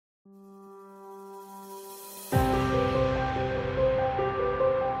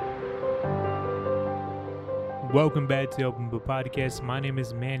Welcome back to Open Book Podcast. My name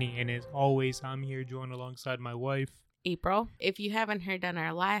is Manny, and as always, I'm here joined alongside my wife, April. If you haven't heard on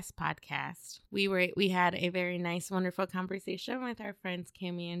our last podcast, we had a very nice, wonderful conversation with our friends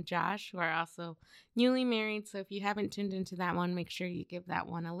Cammie and Josh, who are also newly married. So if you haven't tuned into that one, make sure you give that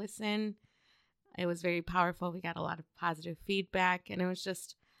one a listen. It was very powerful. We got a lot of positive feedback, and it was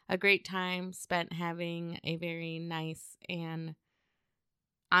just a great time spent having a very nice and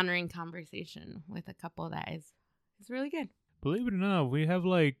honoring conversation with a couple that is really good. Believe it or not, we have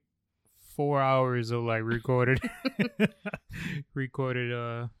like 4 hours of like recorded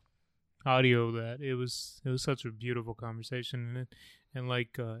audio. That it was such a beautiful conversation, and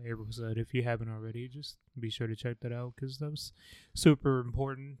like April said, if you haven't already, just be sure to check that out because that was super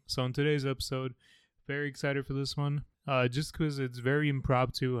important. So in today's episode, very excited for this one, just because it's very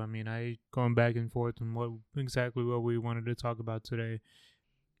impromptu. I mean, I going back and forth on what we wanted to talk about today.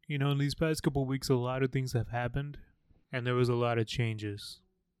 You know, in these past couple of weeks, a lot of things have happened, and there was a lot of changes.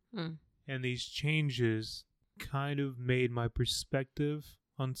 And these changes kind of made my perspective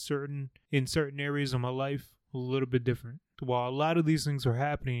on certain areas of my life a little bit different. While a lot of these things were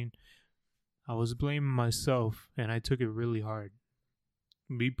happening, I was blaming myself, and I took it really hard.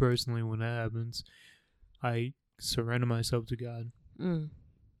 Me personally, when that happens, I surrender myself to God. And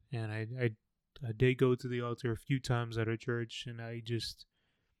I did go to the altar a few times at our church, and I just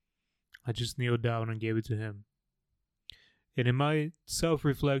kneeled down and gave it to Him. And in my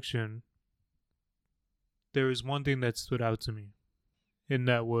self-reflection, there was one thing that stood out to me, and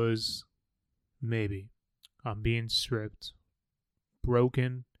that was, maybe I'm being stripped,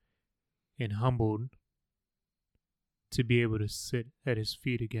 broken, and humbled to be able to sit at His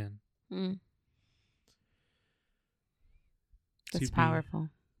feet again. That's powerful.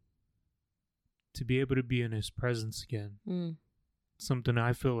 To be able to be in His presence again. Something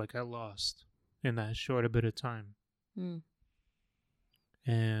I feel like I lost in that short a bit of time.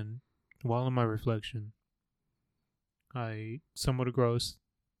 And while in my reflection, I somewhat across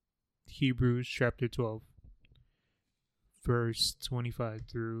Hebrews chapter 12, verse 25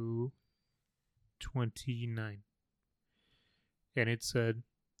 through 29. And it said,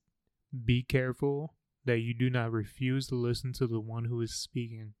 "Be careful that you do not refuse to listen to the one who is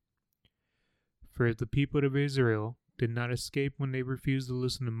speaking. For if the people of Israel did not escape when they refused to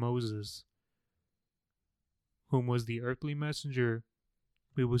listen to Moses, whom was the earthly messenger,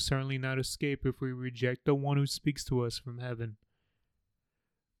 we will certainly not escape if we reject the one who speaks to us from heaven.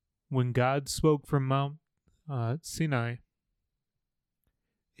 When God spoke from Mount Sinai,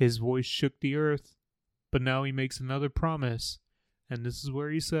 His voice shook the earth, but now He makes another promise, and this is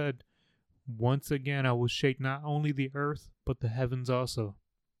where He said, 'Once again I will shake not only the earth, but the heavens also.'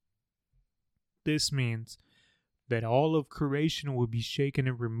 This means that all of creation will be shaken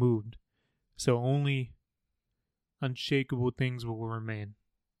and removed, so only unshakable things will remain.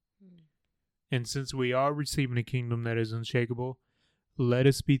 And since we are receiving a kingdom that is unshakable, let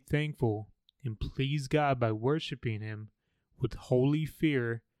us be thankful and please God by worshiping Him with holy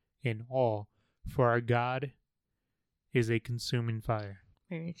fear and awe, for our God is a consuming fire."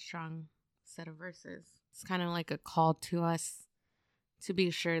 Very strong set of verses. It's kind of like a call to us to be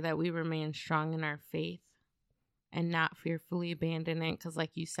sure that we remain strong in our faith and not fearfully abandon it. Because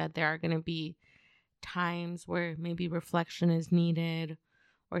like you said, there are going to be times where maybe reflection is needed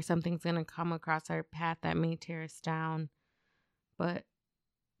or something's going to come across our path that may tear us down. But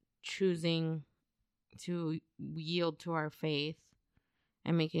choosing to yield to our faith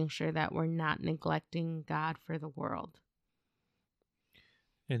and making sure that we're not neglecting God for the world.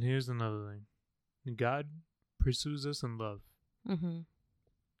 And here's another thing. God pursues us in love. And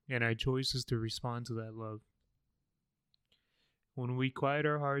our choice is to respond to that love. When we quiet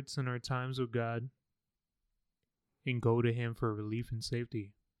our hearts in our times with God and go to Him for relief and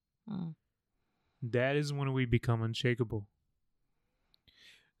safety, that is when we become unshakable.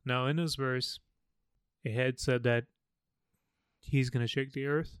 Now, in this verse, it had said that He's going to shake the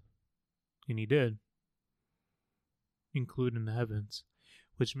earth, and He did, including the heavens,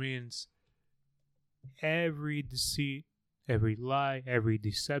 which means every deceit, every lie, every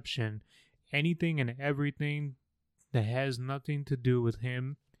deception, anything and everything that has nothing to do with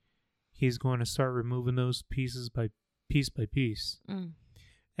Him, He's going to start removing those pieces by piece.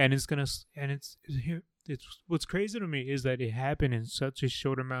 And it's what's crazy to me is that it happened in such a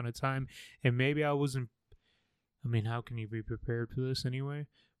short amount of time. And maybe how can you be prepared for this anyway?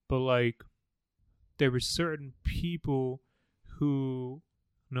 But like, there were certain people who,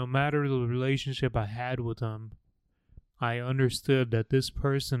 no matter the relationship I had with them, I understood that this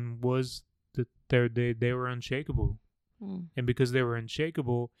person was they were unshakable. And because they were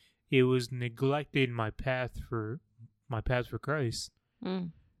unshakable, it was neglecting my path for Christ.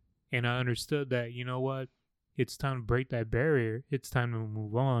 Mm. And I understood that, you know what? It's time to break that barrier. It's time to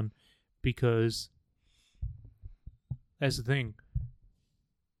move on, because that's the thing.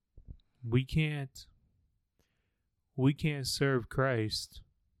 We can't serve Christ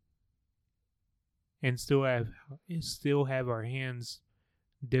and still have our hands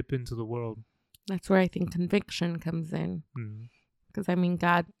dip into the world. That's where I think conviction comes in. Because,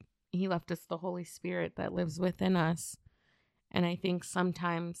 God, he left us the Holy Spirit that lives within us. And I think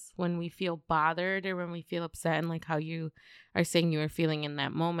sometimes when we feel bothered or when we feel upset, and like how you are saying you were feeling in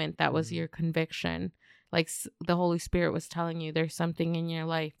that moment, that was your conviction. Like the Holy Spirit was telling you there's something in your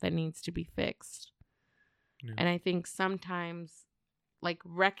life that needs to be fixed. Yeah. And I think sometimes like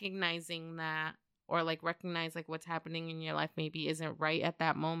recognizing that, or like recognize like what's happening in your life maybe isn't right at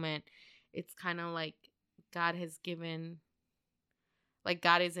that moment. It's kind of like God has given, like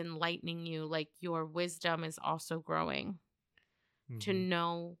God is enlightening you, like your wisdom is also growing. To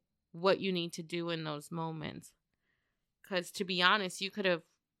know what you need to do in those moments. Because to be honest, you could have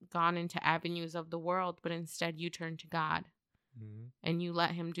gone into avenues of the world, but instead you turned to God. And you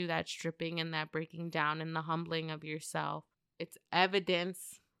let him do that stripping and that breaking down and the humbling of yourself. It's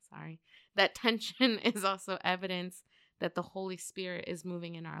evidence, that tension is also evidence that the Holy Spirit is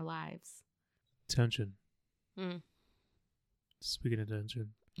moving in our lives. Tension. Speaking of tension.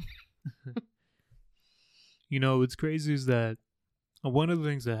 You know, what's crazy is that one of the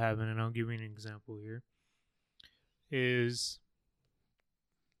things that happened, and I'll give you an example here, is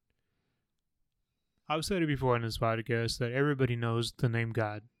I've said it before on this podcast that everybody knows the name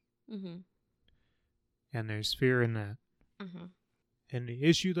God. And there's fear in that. And the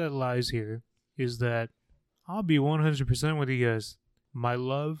issue that lies here is that I'll be 100% with you guys. My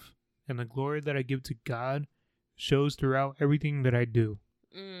love and the glory that I give to God shows throughout everything that I do.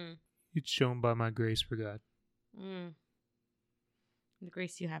 It's shown by my grace for God. The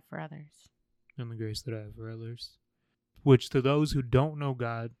grace you have for others. And the grace that I have for others. Which to those who don't know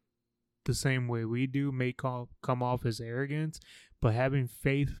God the same way we do may come off as arrogance, but having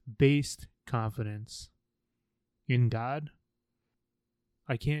faith-based confidence in God,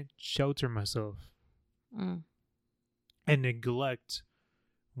 I can't shelter myself and neglect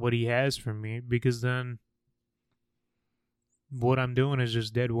what he has for me, because then what I'm doing is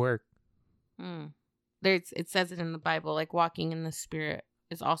just dead work. It says it in the Bible, like walking in the Spirit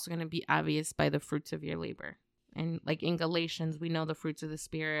is also going to be obvious by the fruits of your labor. And like in Galatians, we know the fruits of the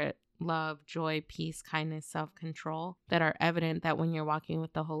Spirit, love, joy, peace, kindness, self-control, that are evident that when you're walking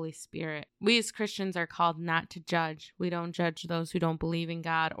with the Holy Spirit. We as Christians are called not to judge. We don't judge those who don't believe in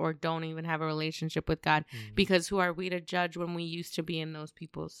God or don't even have a relationship with God, because who are we to judge when we used to be in those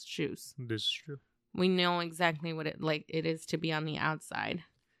people's shoes? This is true. We know exactly what it is to be on the outside.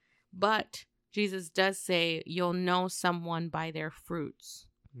 But Jesus does say you'll know someone by their fruits.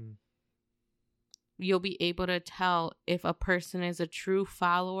 You'll be able to tell if a person is a true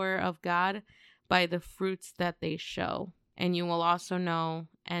follower of God by the fruits that they show. And you will also know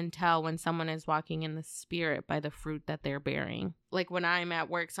and tell when someone is walking in the Spirit by the fruit that they're bearing. Like when I'm at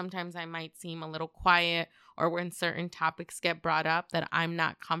work, sometimes I might seem a little quiet, or when certain topics get brought up that I'm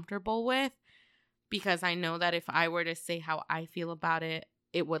not comfortable with, because I know that if I were to say how I feel about it,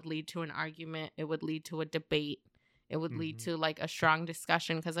 it would lead to an argument. It would lead to a debate. It would lead to like a strong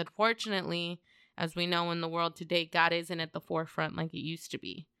discussion. Because unfortunately, as we know in the world today, God isn't at the forefront like it used to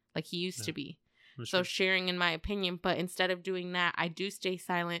be. Like he used to be. So sharing in my opinion, but instead of doing that, I do stay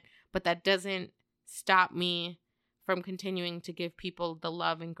silent. But that doesn't stop me from continuing to give people the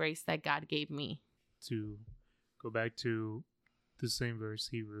love and grace that God gave me. To go back to the same verse,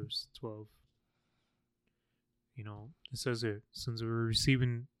 Hebrews 12. You know, it says here, since we're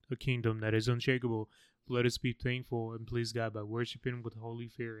receiving a kingdom that is unshakable, let us be thankful and please God by worshiping with holy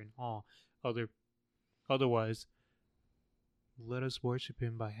fear and awe. Otherwise, let us worship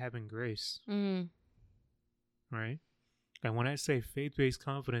him by having grace. Right? And when I say faith-based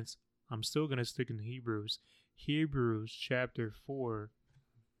confidence, I'm still going to stick in Hebrews. Hebrews chapter 4,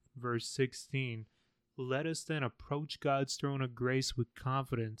 verse 16. Let us then approach God's throne of grace with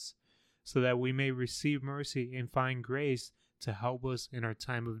confidence, so that we may receive mercy and find grace to help us in our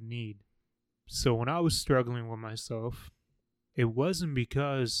time of need. So when I was struggling with myself, it wasn't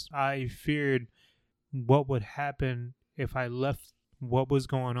because I feared what would happen if I left what was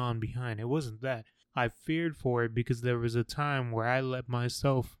going on behind. It wasn't that. I feared for it because there was a time where I let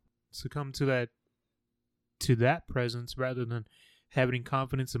myself succumb to that presence, rather than having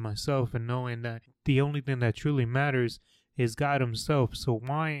confidence in myself and knowing that the only thing that truly matters is God himself. So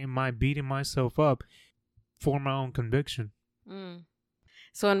why am I beating myself up for my own conviction?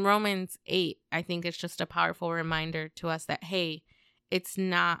 So in Romans 8, I think it's just a powerful reminder to us that, hey, it's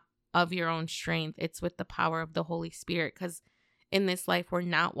not of your own strength. It's with the power of the Holy Spirit. Because in this life, we're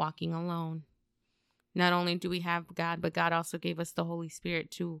not walking alone. Not only do we have God, but God also gave us the Holy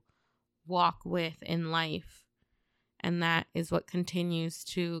Spirit to walk with in life. And that is what continues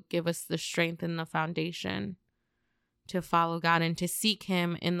to give us the strength and the foundation to follow God and to seek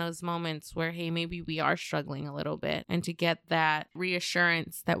him in those moments where, hey, maybe we are struggling a little bit, and to get that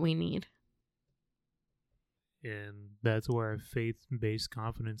reassurance that we need. And that's where our faith-based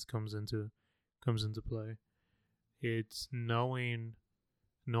confidence comes into play. It's knowing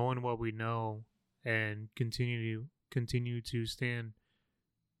what we know and continue to stand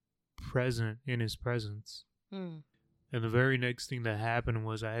present in his presence. And the very next thing that happened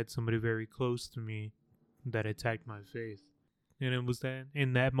was I had somebody very close to me that attacked my faith. And it was that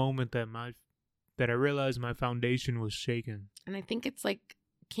in that moment that I realized my foundation was shaken. And I think it's like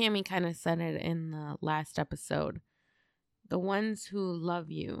Cammie kind of said it in the last episode. The ones who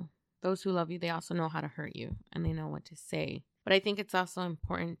love you, those who love you, they also know how to hurt you, and they know what to say. But I think it's also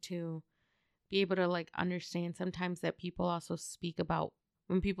important to be able to like understand sometimes that people also speak about,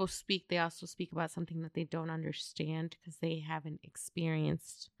 when people speak, they also speak about something that they don't understand because they haven't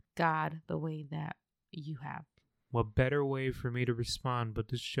experienced God the way that you have. What better way for me to respond but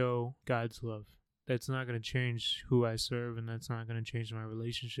to show God's love? That's not going to change who I serve, and that's not going to change my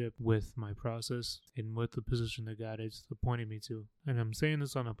relationship with my process and with the position that God has appointed me to. And I'm saying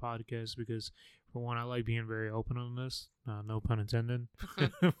this on a podcast because, for one, I like being very open on this, no pun intended.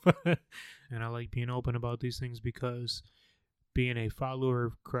 And I like being open about these things because being a follower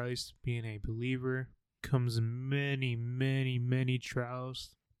of Christ, being a believer, comes many, many, many trials,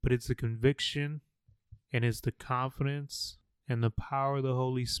 but it's the conviction and it's the confidence and the power of the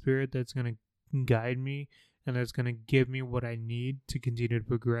Holy Spirit that's going to guide me, and that's going to give me what I need to continue to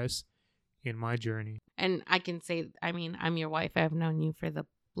progress in my journey. And I can say, I mean, I'm your wife. I've known you for the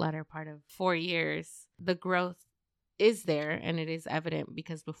latter part of 4 years. The growth is there, and it is evident,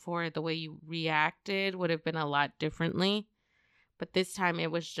 because before the way you reacted would have been a lot differently. But this time it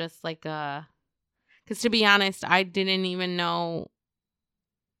was just like because to be honest, I didn't even know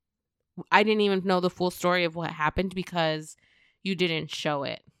the full story of what happened because you didn't show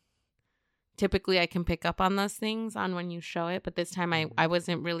it. Typically, I can pick up on those things on when you show it, but this time I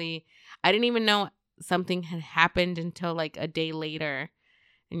didn't even know something had happened until like a day later.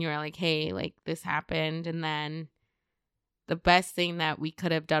 And you were like, hey, like this happened. And then the best thing that we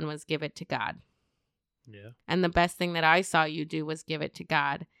could have done was give it to God. Yeah. And the best thing that I saw you do was give it to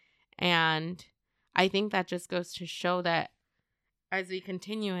God. And I think that just goes to show that as we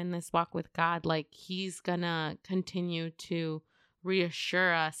continue in this walk with God, like he's gonna continue to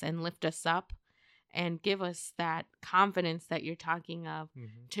reassure us and lift us up and give us that confidence that you're talking of,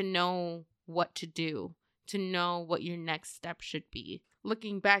 to know what to do, to know what your next step should be.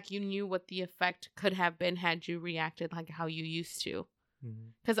 Looking back, you knew what the effect could have been had you reacted like how you used to.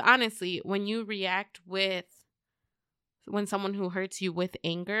 Because honestly, when you react when someone who hurts you with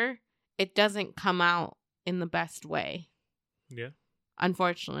anger, it doesn't come out in the best way. Yeah.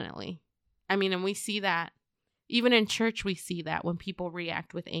 Unfortunately. I mean, and we see that. Even in church, we see that when people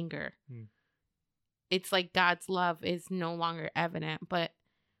react with anger. It's like God's love is no longer evident. But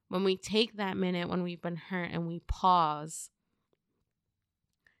when we take that minute when we've been hurt and we pause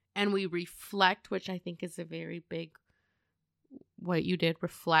and we reflect, which I think is a very big, what you did,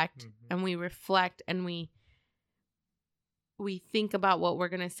 reflect. And we reflect and we think about what we're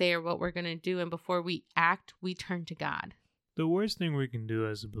going to say or what we're going to do. And before we act, we turn to God. The worst thing we can do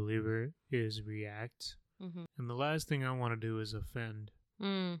as a believer is react. And the last thing I want to do is offend.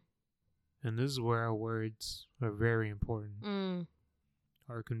 And this is where our words are very important.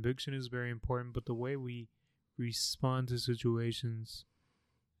 Our conviction is very important, but the way we respond to situations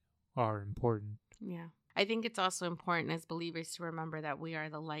are important. Yeah. I think it's also important as believers to remember that we are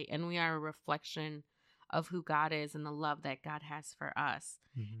the light and we are a reflection of who God is and the love that God has for us.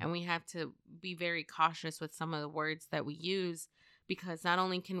 And we have to be very cautious with some of the words that we use, because not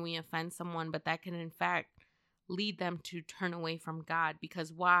only can we offend someone, but that can in fact lead them to turn away from God.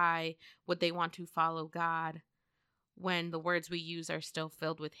 Because why would they want to follow God when the words we use are still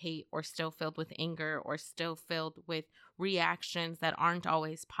filled with hate, or still filled with anger, or still filled with reactions that aren't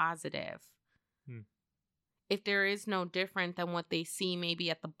always positive? If there is no different than what they see maybe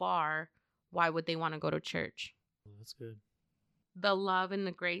at the bar, why would they want to go to church? Well, that's good. The love and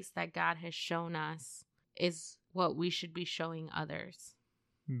the grace that God has shown us is what we should be showing others.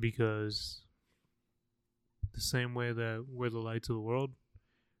 Because the same way that we're the light of the world,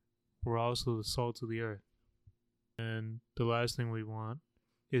 we're also the salt of the earth. And the last thing we want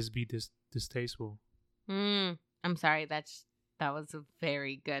is be distasteful. I'm sorry. That was a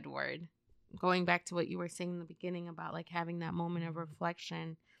very good word. Going back to what you were saying in the beginning about like having that moment of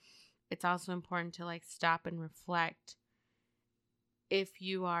reflection, it's also important to like stop and reflect if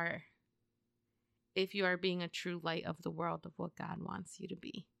you are being a true light of the world of what God wants you to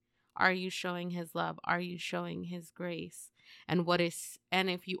be. Are you showing his love? Are you showing his grace? And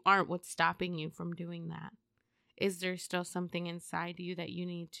if you aren't, what's stopping you from doing that? Is there still something inside you that you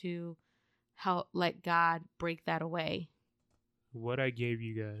need to help let God break that away? What I gave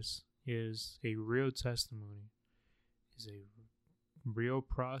you guys is a real testimony, is a real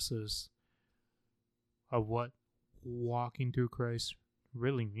process of what walking through Christ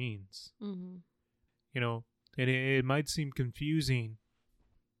really means. Mm-hmm. You know, and it might seem confusing,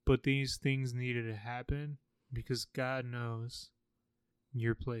 but these things needed to happen because God knows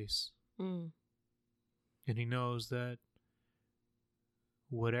your place. Mm. And he knows that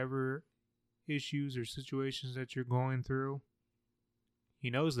whatever issues or situations that you're going through, he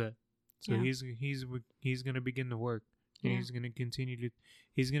knows that. So he's going to begin to work. And he's going to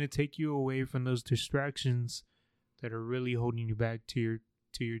he's going to take you away from those distractions that are really holding you back to your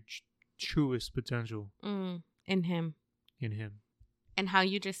truest potential. In him. And how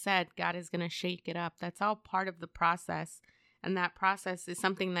you just said, God is going to shake it up. That's all part of the process. And that process is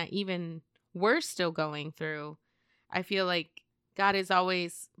something that even we're still going through. I feel like God is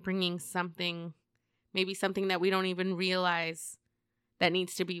always bringing something, maybe something that we don't even realize that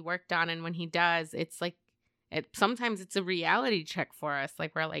needs to be worked on. And when he does, it's like, sometimes it's a reality check for us.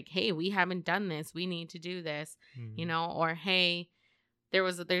 Like we're like, hey, we haven't done this. We need to do this, or hey,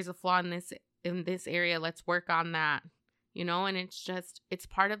 there's a flaw in this area. Let's work on that, and it's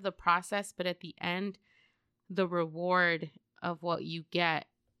part of the process. But at the end, the reward of what you get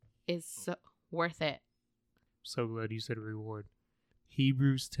is worth it. So glad you said reward.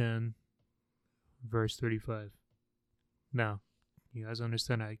 Hebrews 10, verse 35. Now, you guys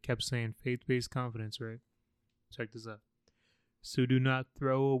understand I kept saying faith-based confidence, right? Check this out. So do not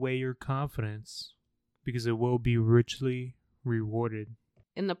throw away your confidence because it will be richly rewarded.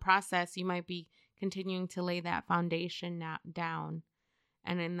 In the process, you might be continuing to lay that foundation down.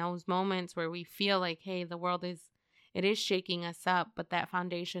 And in those moments where we feel like, hey, the world is shaking us up, but that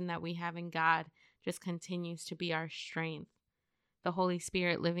foundation that we have in God just continues to be our strength. The Holy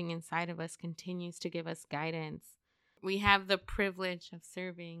Spirit living inside of us continues to give us guidance. We have the privilege of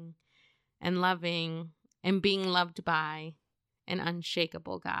serving and loving and being loved by an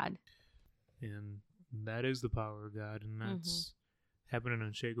unshakable God. And that is the power of God, and that's having an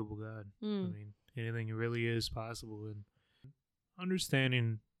unshakable God. I mean, anything really is possible. And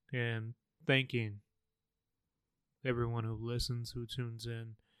understanding and thanking everyone who listens, who tunes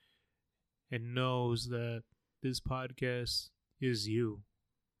in, and knows that this podcast is you.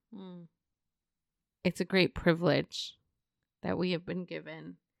 It's a great privilege that we have been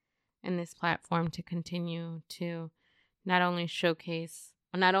given in this platform to continue to not only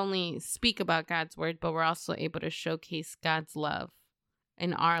speak about God's word, but we're also able to showcase God's love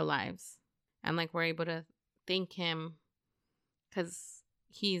in our lives. And like we're able to thank him because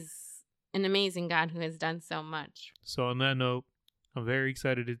he's an amazing God who has done so much. So on that note, I'm very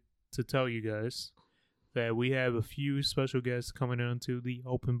excited to tell you guys that we have a few special guests coming onto the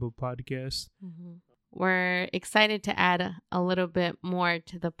Open Book Podcast. We're excited to add a little bit more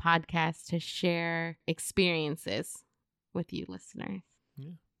to the podcast to share experiences with you listeners.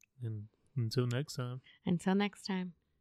 Yeah. And until next time.